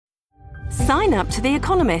Sign up to The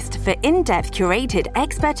Economist for in-depth curated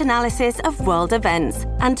expert analysis of world events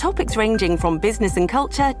and topics ranging from business and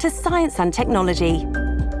culture to science and technology.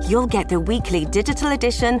 You'll get the weekly digital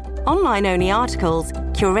edition, online-only articles,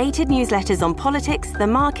 curated newsletters on politics, the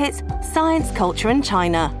markets, science, culture and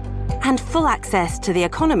China, and full access to The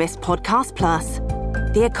Economist Podcast Plus.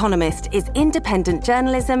 The Economist is independent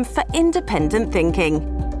journalism for independent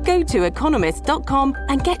thinking. Go to economist.com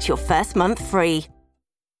and get your first month free.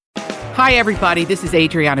 Hi, everybody. This is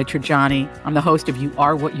Adriana Trajani. I'm the host of You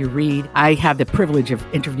Are What You Read. I have the privilege of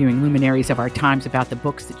interviewing luminaries of our times about the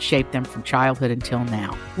books that shaped them from childhood until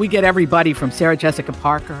now. We get everybody from Sarah Jessica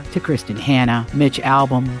Parker to Kristen Hanna, Mitch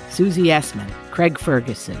Albom, Susie Essman, Craig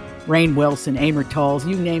Ferguson, Rainn Wilson, Amor Tolls,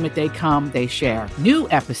 you name it, they come, they share. New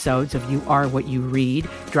episodes of You Are What You Read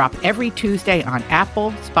drop every Tuesday on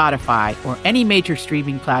Apple, Spotify, or any major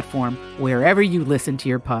streaming platform wherever you listen to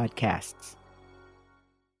your podcasts.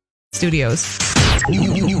 Studios.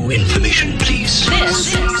 New information, please.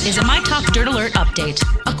 This is a My Talk Dirt Alert update.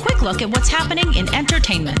 A quick look at what's happening in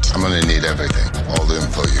entertainment. I'm going to need everything, all the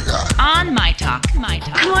info you got. On My Talk. Come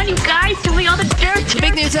on, you guys, tell me all the dirt. The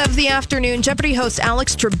big news of the afternoon, Jeopardy host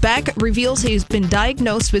Alex Trebek reveals he's been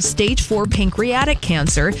diagnosed with stage 4 pancreatic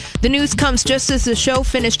cancer. The news comes just as the show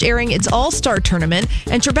finished airing its All-Star tournament,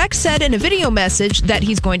 and Trebek said in a video message that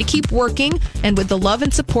he's going to keep working, and with the love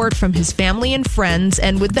and support from his family and friends,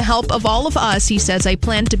 and with the help of all of us, he says, I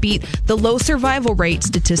plan to beat the low survival rate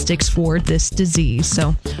statistics for this disease.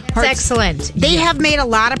 So, it's excellent. They have made a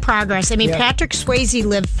lot of progress. I mean, Patrick Swayze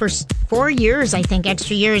lived for 4 years, I think,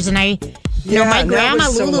 extra years. And my grandma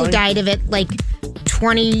Lulu died of it like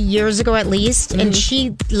 20 years ago at least. And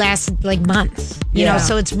she lasted like months. You know,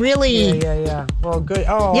 so it's really... Yeah. Well, good.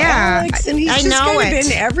 Oh, yeah. Alex, and he's just kind of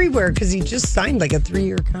been everywhere because he just signed like a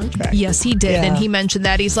 3-year contract. Yes, he did. Yeah. And he mentioned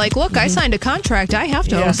that. He's like, look, I signed a contract. I have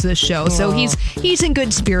to host this show. So he's in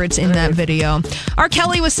good spirits in that video. R.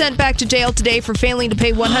 Kelly was sent back to jail today for failing to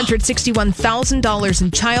pay $161,000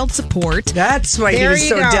 in child support. That's why he was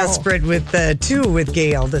so desperate with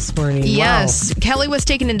Gail this morning. Yes. Wow. Kelly was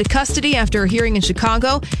taken into custody after a hearing in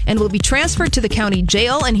Chicago and will be transferred to the county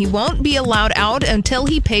jail, and he won't be allowed out until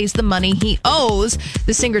he pays the money he owes.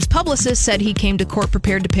 The singer's publicist said he came to court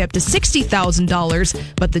prepared to pay up to $60,000,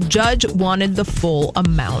 but the judge wanted the full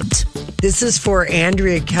amount. This is for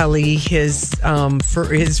Andrea Kelly, his wife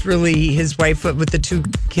with the 2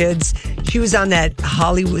 kids. She was on that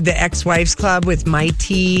Hollywood, the Ex-Wives Club with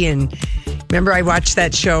Mighty, and remember I watched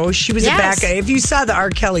that show. She was if you saw the R.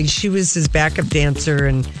 Kelly, she was his backup dancer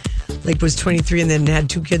and was 23 and then had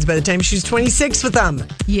 2 kids by the time she was 26 with them.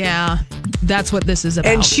 Yeah, that's what this is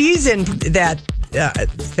about. And she's in that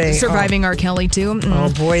thing. Surviving R. Kelly, too.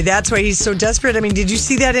 Oh, boy. That's why he's so desperate. I mean, did you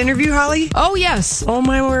see that interview, Holly? Oh, yes. Oh,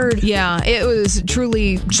 my word. Yeah, it was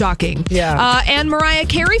truly shocking. Yeah. And Mariah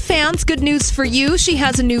Carey fans, good news for you. She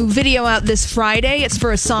has a new video out this Friday. It's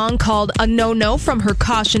for a song called A No-No from her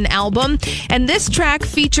Caution album. And this track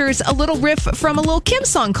features a little riff from a Lil' Kim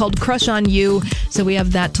song called Crush on You. So we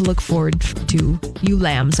have that to look forward to, you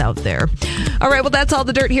lambs out there. All right, well, that's all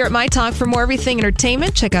the dirt here at My Talk. For more everything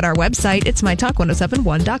entertainment, check out our website. It's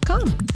mytalk1071.com.